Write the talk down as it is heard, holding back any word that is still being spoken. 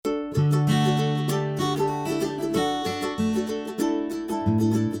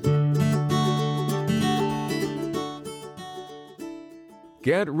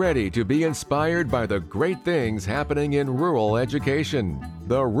Get ready to be inspired by the great things happening in rural education.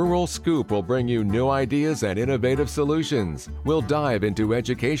 The Rural Scoop will bring you new ideas and innovative solutions. We'll dive into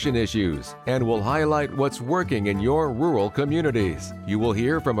education issues and will highlight what's working in your rural communities. You will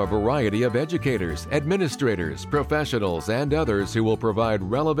hear from a variety of educators, administrators, professionals, and others who will provide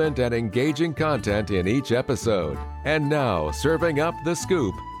relevant and engaging content in each episode. And now, serving up the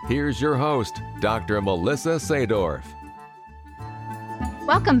scoop, here's your host, Dr. Melissa Sadorf.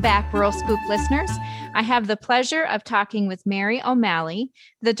 Welcome back, Rural Scoop listeners. I have the pleasure of talking with Mary O'Malley,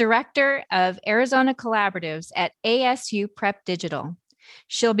 the Director of Arizona Collaboratives at ASU Prep Digital.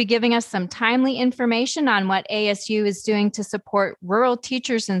 She'll be giving us some timely information on what ASU is doing to support rural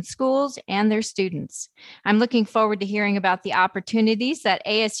teachers in schools and their students. I'm looking forward to hearing about the opportunities that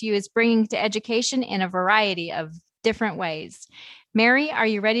ASU is bringing to education in a variety of different ways. Mary, are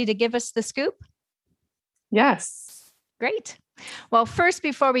you ready to give us the scoop? Yes. Great. Well, first,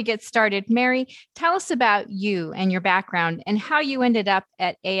 before we get started, Mary, tell us about you and your background and how you ended up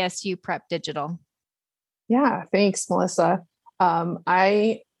at ASU Prep Digital. Yeah, thanks, Melissa.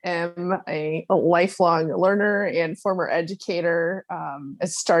 I am a lifelong learner and former educator. I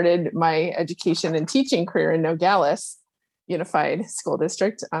started my education and teaching career in Nogales Unified School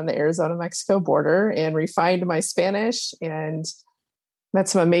District on the Arizona-Mexico border and refined my Spanish and met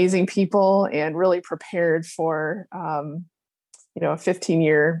some amazing people and really prepared for a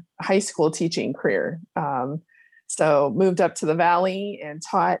 15-year high school teaching career. So moved up to the Valley and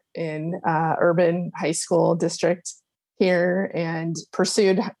taught in urban high school district here and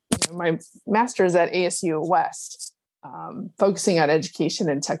pursued my master's at ASU West, focusing on education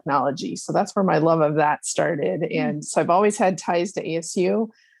and technology. So that's where my love of that started. And so I've always had ties to ASU,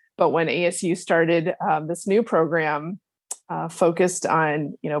 but when ASU started this new program focused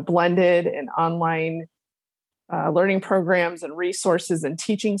on, blended and online learning programs and resources and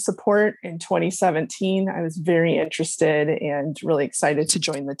teaching support in 2017, I was very interested and really excited to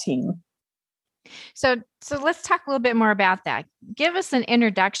join the team. So let's talk a little bit more about that. Give us an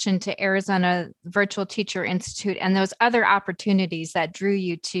introduction to Arizona Virtual Teacher Institute and those other opportunities that drew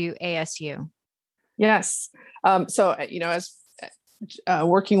you to ASU. Yes. As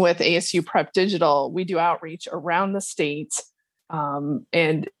working with ASU Prep Digital, we do outreach around the state.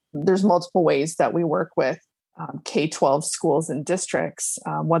 And there's multiple ways that we work with K-12 schools and districts,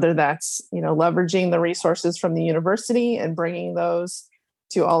 whether that's, leveraging the resources from the university and bringing those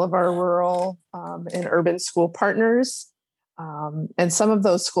to all of our rural and urban school partners. And some of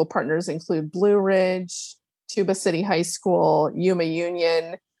those school partners include Blue Ridge, Tuba City High School, Yuma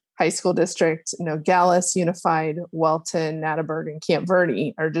Union High School District, Nogales Unified, Welton, Natterburg, and Camp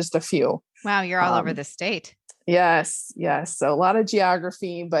Verde are just a few. Wow, you're all over the state. Yes. So a lot of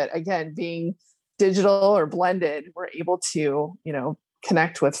geography, but again, being digital or blended, we're able to,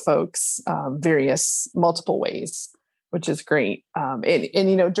 connect with folks various multiple ways, which is great.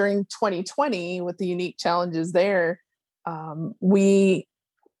 During 2020, with the unique challenges there, we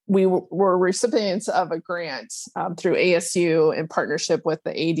were recipients of a grant through ASU in partnership with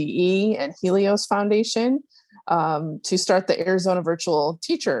the ADE and Helios Foundation to start the Arizona Virtual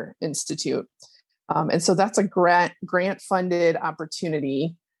Teacher Institute. And so that's a grant-funded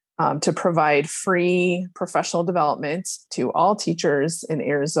opportunity to provide free professional development to all teachers in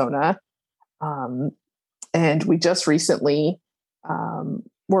Arizona. And we just recently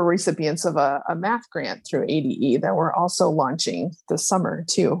were recipients of a math grant through ADE that we're also launching this summer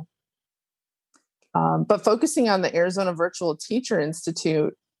too. But focusing on the Arizona Virtual Teacher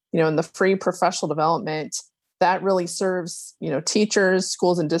Institute, and the free professional development, that really serves, teachers,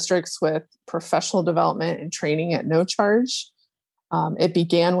 schools, and districts with professional development and training at no charge. It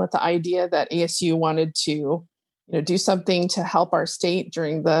began with the idea that ASU wanted to, do something to help our state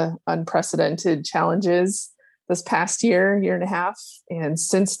during the unprecedented challenges this past year and a half. And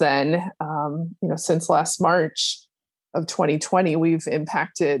since then, since last March of 2020, we've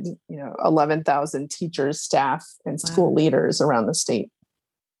impacted, 11,000 teachers, staff, and school leaders around the state.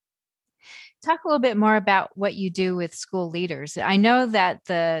 Talk a little bit more about what you do with school leaders. I know that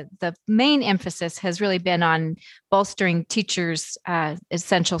the main emphasis has really been on bolstering teachers'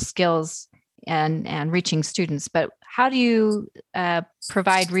 essential skills and reaching students, but how do you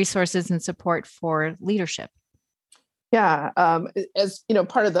provide resources and support for leadership? Yeah, as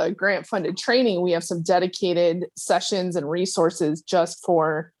part of the grant-funded training, we have some dedicated sessions and resources just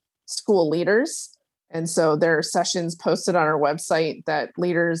for school leaders. And so there are sessions posted on our website that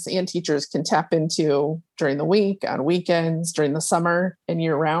leaders and teachers can tap into during the week, on weekends, during the summer, and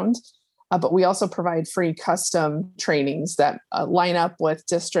year-round. But we also provide free custom trainings that line up with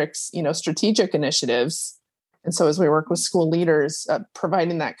districts, strategic initiatives And so as we work with school leaders,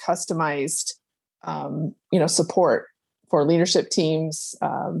 providing that customized, support for leadership teams,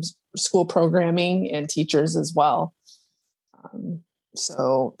 school programming, and teachers as well.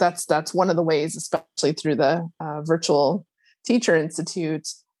 So that's one of the ways, especially through the Virtual Teacher Institute.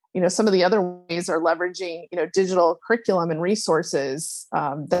 Some of the other ways are leveraging, digital curriculum and resources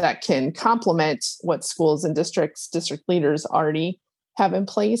that can complement what schools and district leaders already have in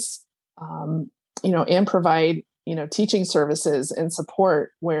place, and provide, teaching services and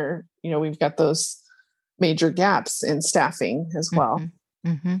support where, we've got those major gaps in staffing as well.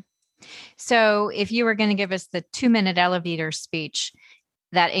 Mm-hmm. Mm-hmm. So if you were going to give us the 2-minute elevator speech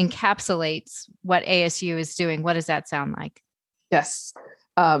that encapsulates what ASU is doing, what does that sound like? Yes.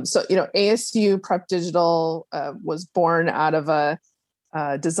 ASU Prep Digital was born out of a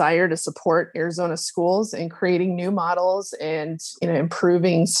desire to support Arizona schools in creating new models and,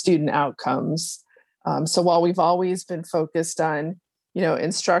 improving student outcomes. So while we've always been focused on,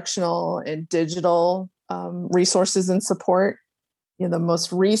 instructional and digital resources and support, the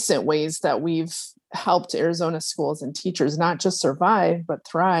most recent ways that we've helped Arizona schools and teachers not just survive, but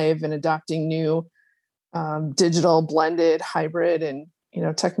thrive in adopting new digital, blended, hybrid, and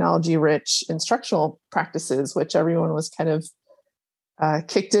technology-rich instructional practices, which everyone was kind of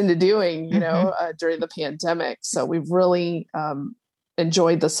kicked into doing, during the pandemic. So we've really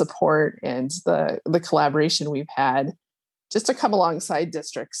enjoyed the support and the collaboration we've had just to come alongside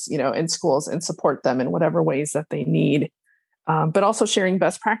districts, in schools and support them in whatever ways that they need. But also sharing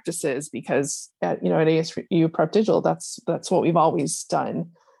best practices because at ASU Prep Digital, that's what we've always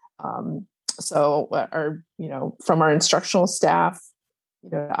done. So from our instructional staff,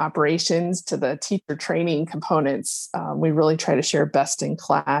 operations to the teacher training components, we really try to share best in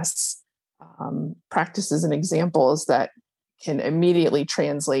class practices and examples that can immediately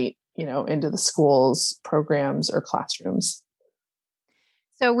translate, into the schools, programs, or classrooms.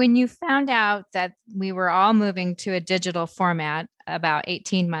 So when you found out that we were all moving to a digital format about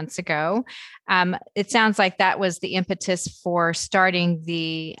 18 months ago, it sounds like that was the impetus for starting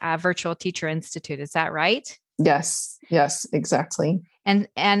the Virtual Teacher Institute. Is that right? Yes, exactly.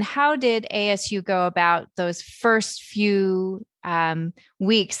 And how did ASU go about those first few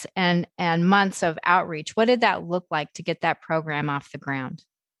weeks and months of outreach? What did that look like to get that program off the ground?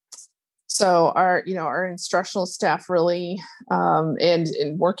 So our instructional staff really,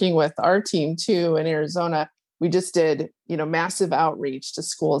 and working with our team too in Arizona, we just did, massive outreach to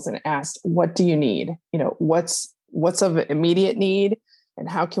schools and asked, what do you need? What's of immediate need and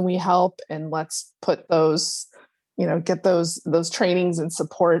how can we help? And let's put those, get those trainings and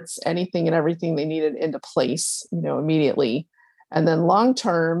supports, anything and everything they needed into place, immediately. And then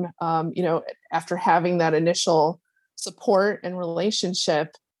long-term, after having that initial support and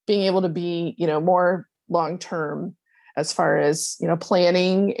relationship, being able to be, more long-term as far as,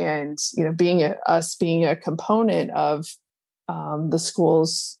 planning and, being a component of the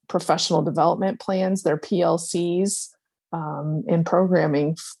school's professional development plans, their PLCs, and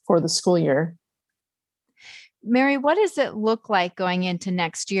programming for the school year. Mary, what does it look like going into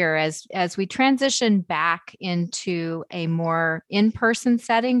next year as we transition back into a more in-person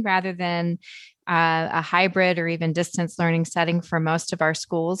setting rather than a hybrid or even distance learning setting for most of our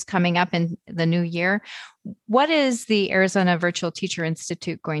schools coming up in the new year? What is the Arizona Virtual Teacher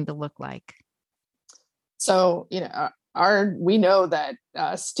Institute going to look like? So, we know that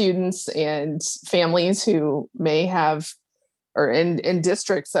students and families who may have or in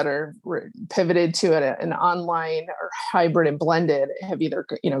districts that are pivoted to an online or hybrid and blended have either,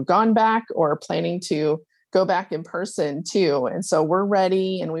 gone back or planning to go back in person too. And so we're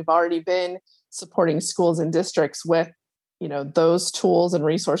ready and we've already been supporting schools and districts with, those tools and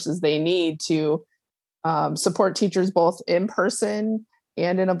resources they need to support teachers both in person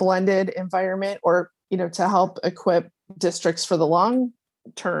and in a blended environment, or, to help equip districts for the long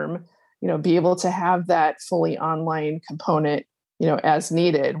term, be able to have that fully online component, as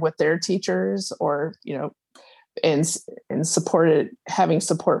needed with their teachers or, and having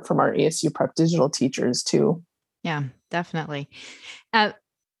support from our ASU Prep Digital teachers too. Yeah, definitely.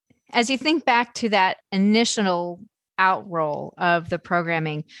 As you think back to that initial outroll of the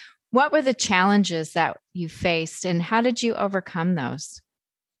programming, what were the challenges that you faced and how did you overcome those?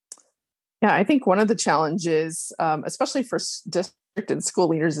 Yeah, I think one of the challenges, especially for district and school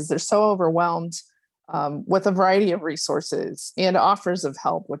leaders, is they're so overwhelmed with a variety of resources and offers of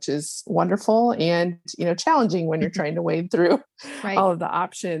help, which is wonderful and, challenging when you're trying to wade through all of the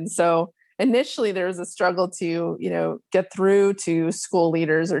options. So initially there was a struggle to, get through to school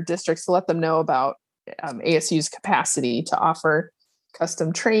leaders or districts to let them know about ASU's capacity to offer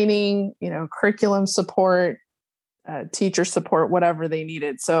custom training, curriculum support, teacher support, whatever they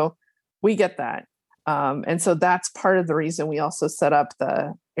needed. So we get that. And so that's part of the reason we also set up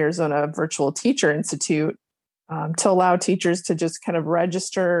the Arizona Virtual Teacher Institute, to allow teachers to just kind of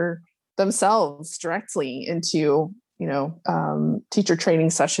register themselves directly into, teacher training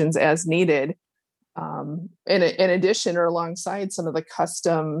sessions as needed. In addition or alongside some of the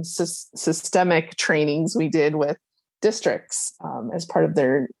custom systemic trainings we did with districts as part of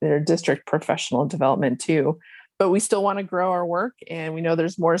their district professional development too. But we still want to grow our work, and we know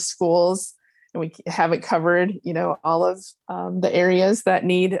there's more schools, and we haven't covered, all of the areas that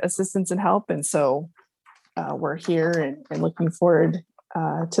need assistance and help. And so we're here and looking forward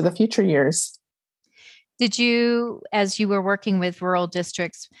to the future years. Did you, as you were working with rural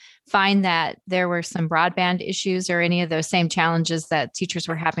districts, find that there were some broadband issues or any of those same challenges that teachers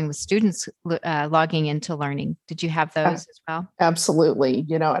were having with students logging into learning? Did you have those as well? Absolutely.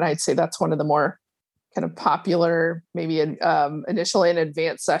 And I'd say that's one of the more kind of popular, maybe initial and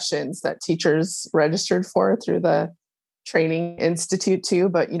advanced sessions that teachers registered for through the Training Institute too.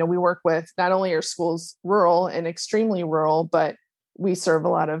 But, we work with not only our schools rural and extremely rural, but we serve a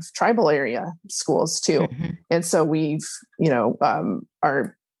lot of tribal area schools too. Mm-hmm. And so we've,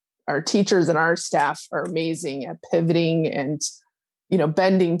 our teachers and our staff are amazing at pivoting and,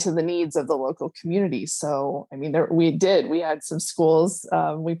 bending to the needs of the local community. So, we had some schools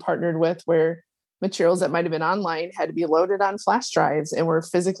we partnered with where materials that might've been online had to be loaded on flash drives and were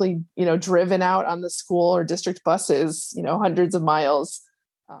physically, driven out on the school or district buses, hundreds of miles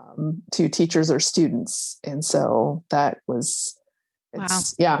to teachers or students. And so that was,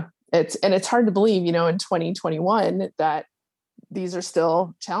 it's hard to believe, in 2021 that these are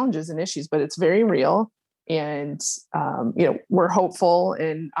still challenges and issues, but it's very real. And, we're hopeful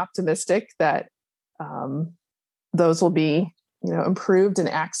and optimistic that those will be, improved and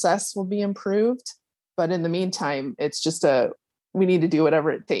access will be improved. But in the meantime, it's just we need to do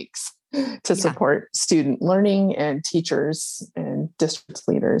whatever it takes to support student learning and teachers and district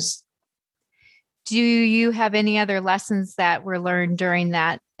leaders. Do you have any other lessons that were learned during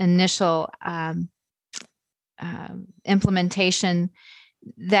that initial implementation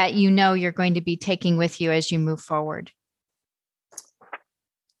that you're going to be taking with you as you move forward?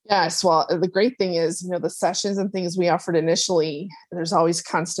 Yes. Well, the great thing is, the sessions and things we offered initially, there's always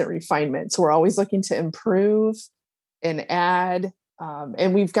constant refinement. So we're always looking to improve and add.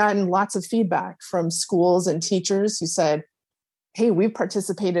 And we've gotten lots of feedback from schools and teachers who said, hey, we've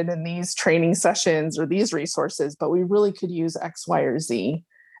participated in these training sessions or these resources, but we really could use X, Y, or Z.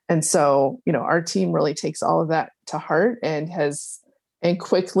 And so, our team really takes all of that to heart and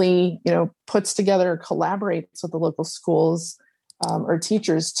quickly, puts together, collaborates with the local schools or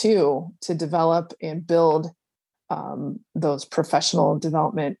teachers too, to develop and build those professional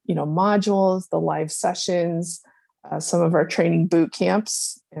development, modules, the live sessions, some of our training boot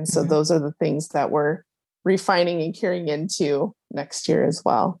camps. And so those are the things that we're refining and carrying into next year as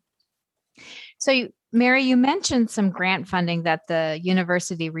well. So, Mary, you mentioned some grant funding that the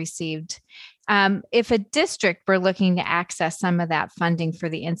university received. If a district were looking to access some of that funding for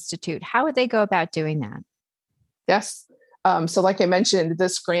the Institute, how would they go about doing that? Yes. So like I mentioned,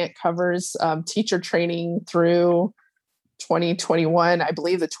 this grant covers teacher training through 2021, I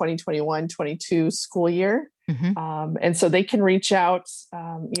believe the 2021-22 school year. Mm-hmm. And so they can reach out,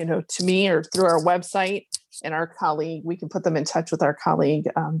 to me or through our website, and our colleague, we can put them in touch with our colleague,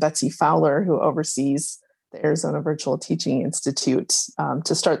 Betsy Fowler, who oversees the Arizona Virtual Teaching Institute,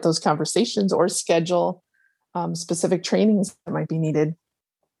 to start those conversations or schedule specific trainings that might be needed.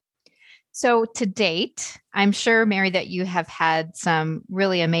 So to date, I'm sure, Mary, that you have had some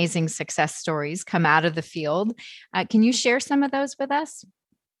really amazing success stories come out of the field. Can you share some of those with us?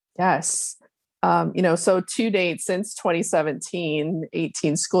 Yes. So to date, since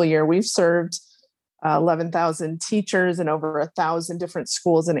 2017-18 school year, we've served 11,000 teachers in over 1,000 different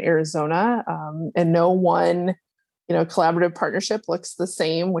schools in Arizona. And no one, collaborative partnership looks the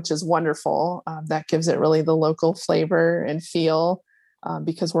same, which is wonderful. That gives it really the local flavor and feel,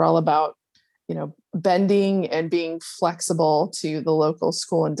 because we're all about, bending and being flexible to the local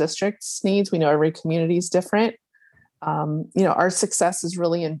school and district's needs. We know every community is different. Our success is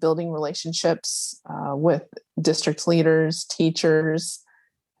really in building relationships with district leaders, teachers.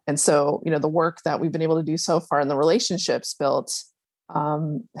 And so, the work that we've been able to do so far and the relationships built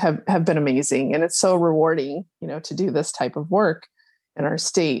have been amazing. And it's so rewarding, to do this type of work in our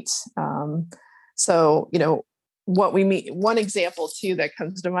state. What we meet, one example too that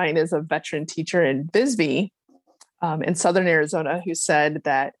comes to mind is a veteran teacher in Bisbee in Southern Arizona who said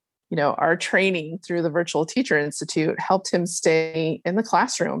that, our training through the Virtual Teacher Institute helped him stay in the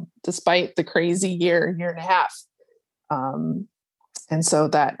classroom despite the crazy year and a half And so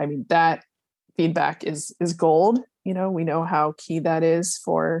that feedback is gold. We know how key that is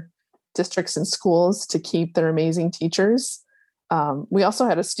for districts and schools to keep their amazing teachers. We also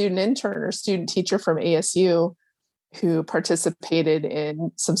had a student intern or student teacher from ASU who participated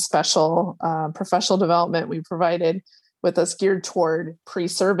in some special professional development we provided with us geared toward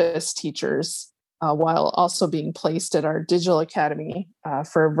pre-service teachers, while also being placed at our digital academy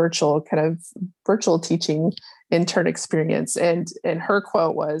for a virtual teaching intern experience. And her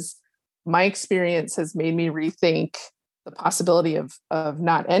quote was, "My experience has made me rethink the possibility of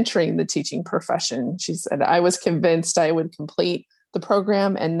not entering the teaching profession." She said, "I was convinced I would complete the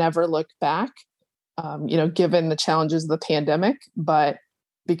program and never look back, given the challenges of the pandemic, but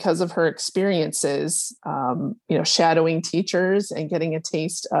because of her experiences, shadowing teachers and getting a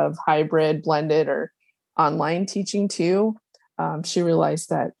taste of hybrid, blended, or online teaching too, she realized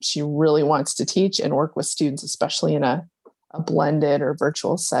that she really wants to teach and work with students, especially in a blended or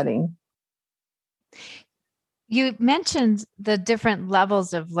virtual setting." You mentioned the different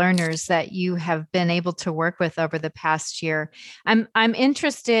levels of learners that you have been able to work with over the past year. I'm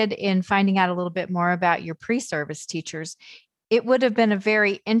interested in finding out a little bit more about your pre-service teachers. It would have been a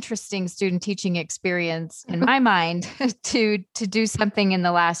very interesting student teaching experience in my mind to do something in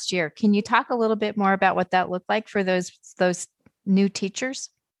the last year. Can you talk a little bit more about what that looked like for those new teachers?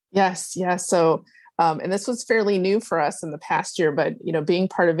 Yes. So, and this was fairly new for us in the past year, but, being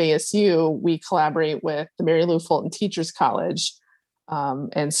part of ASU, we collaborate with the Mary Lou Fulton Teachers College.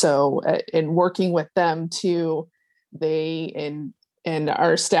 And so in working with them too, they and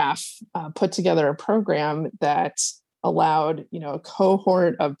our staff put together a program that allowed, a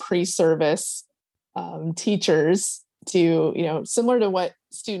cohort of pre-service teachers to, similar to what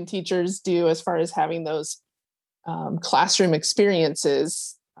student teachers do as far as having those classroom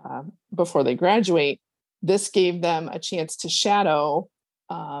experiences before they graduate. This gave them a chance to shadow,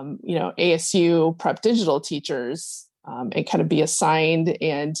 ASU Prep Digital teachers and kind of be assigned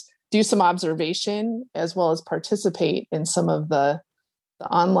and do some observation as well as participate in some of the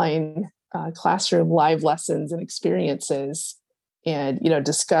online classroom live lessons and experiences, and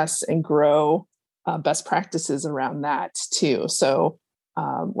discuss and grow best practices around that too. So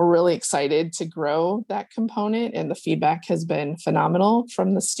we're really excited to grow that component, and the feedback has been phenomenal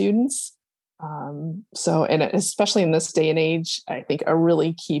from the students. And especially in this day and age, I think a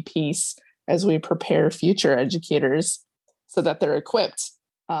really key piece as we prepare future educators so that they're equipped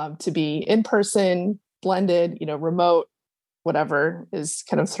to be in person, blended, remote, whatever is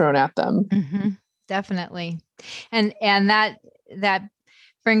kind of thrown at them. Mm-hmm. Definitely. And that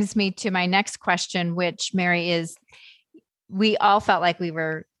brings me to my next question, which, Mary, is we all felt like we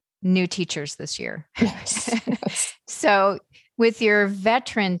were new teachers this year. Yes. So with your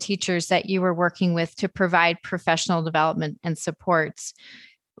veteran teachers that you were working with to provide professional development and supports,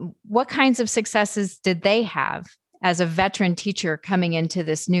 what kinds of successes did they have as a veteran teacher coming into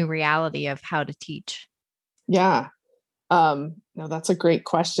this new reality of how to teach? Yeah. No, that's a great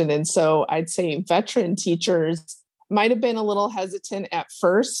question. And so I'd say veteran teachers might have been a little hesitant at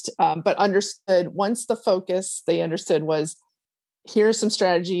first, but understood once the focus they understood was, here are some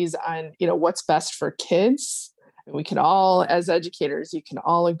strategies on, what's best for kids. And we can all, as educators, you can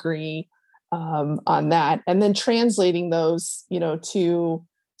all agree on that. And then translating those, to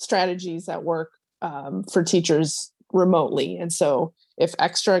strategies that work for teachers remotely. And so if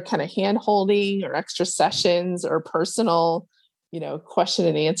extra kind of hand holding or extra sessions or personal, question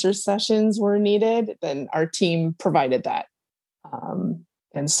and answer sessions were needed, then our team provided that.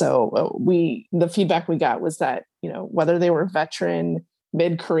 And so the feedback we got was that, whether they were veteran,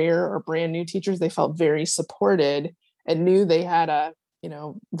 mid-career, or brand new teachers, they felt very supported and knew they had a,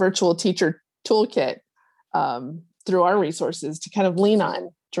 virtual teacher toolkit through our resources to kind of lean on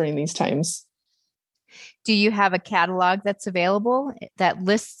during these times. Do you have a catalog that's available that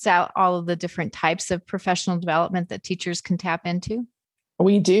lists out all of the different types of professional development that teachers can tap into?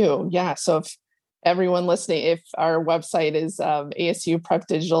 We do. Yeah. So if everyone listening, if our website is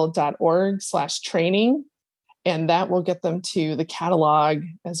asuprepdigital.org/training, and that will get them to the catalog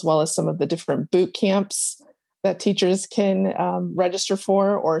as well as some of the different boot camps that teachers can register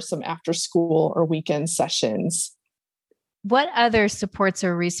for, or some after school or weekend sessions. What other supports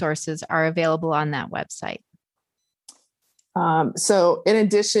or resources are available on that website? So in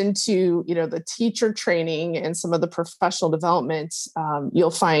addition to, the teacher training and some of the professional development, you'll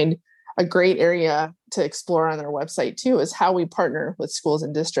find a great area to explore on our website too, is how we partner with schools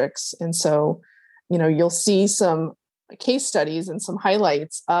and districts. And so, you'll see some case studies and some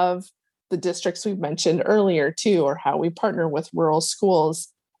highlights of the districts we've mentioned earlier too, or how we partner with rural schools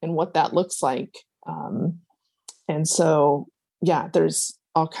and what that looks like. And so, yeah, there's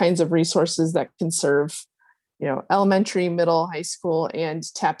all kinds of resources that can serve, elementary, middle, high school, and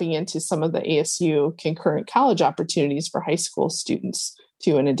tapping into some of the ASU concurrent college opportunities for high school students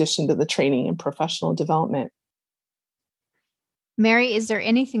too, in addition to the training and professional development. Mary, is there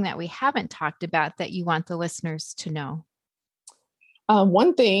anything that we haven't talked about that you want the listeners to know?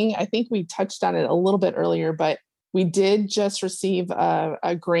 One thing, I think we touched on it a little bit earlier, but we did just receive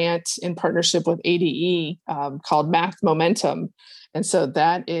a grant in partnership with ADE called Math Momentum. And so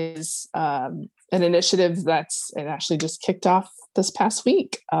that is an initiative it actually just kicked off this past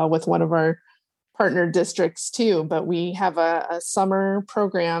week with one of our partner districts too. But we have a summer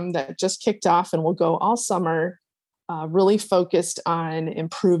program that just kicked off and will go all summer, really focused on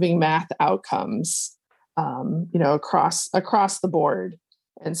improving math outcomes, across the board.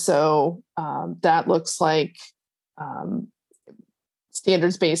 And so that looks like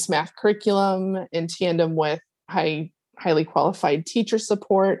standards-based math curriculum in tandem with highly qualified teacher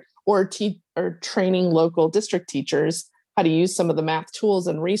support, or training local district teachers how to use some of the math tools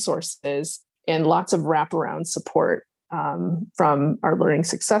and resources, and lots of wraparound support from our learning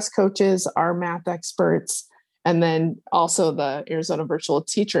success coaches, our math experts, and then also the Arizona Virtual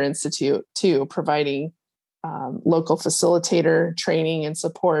Teacher Institute too, providing local facilitator training and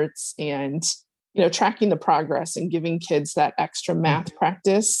supports, and tracking the progress and giving kids that extra math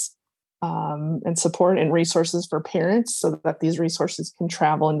practice and support and resources for parents so that these resources can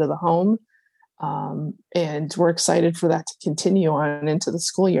travel into the home. And we're excited for that to continue on into the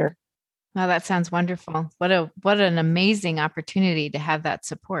school year. Wow, that sounds wonderful. What an amazing opportunity to have that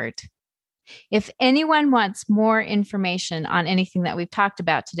support. If anyone wants more information on anything that we've talked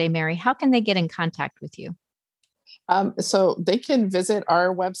about today, Mary, how can they get in contact with you? So they can visit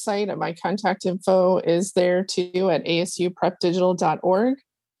our website, and my contact info is there too at asuprepdigital.org.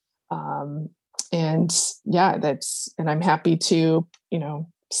 And I'm happy to,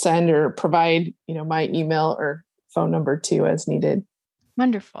 send or provide, my email or phone number too as needed.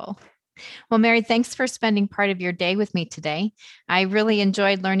 Wonderful. Well, Mary, thanks for spending part of your day with me today. I really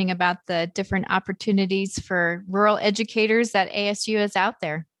enjoyed learning about the different opportunities for rural educators that ASU is out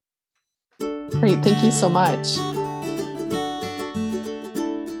there. Great. Thank you so much.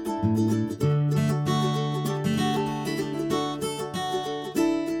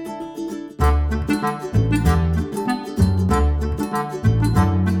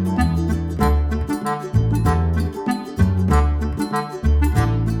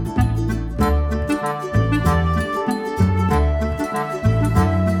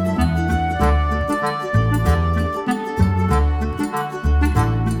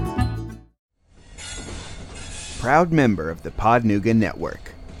 Proud member of the Podnuga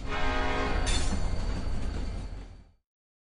Network.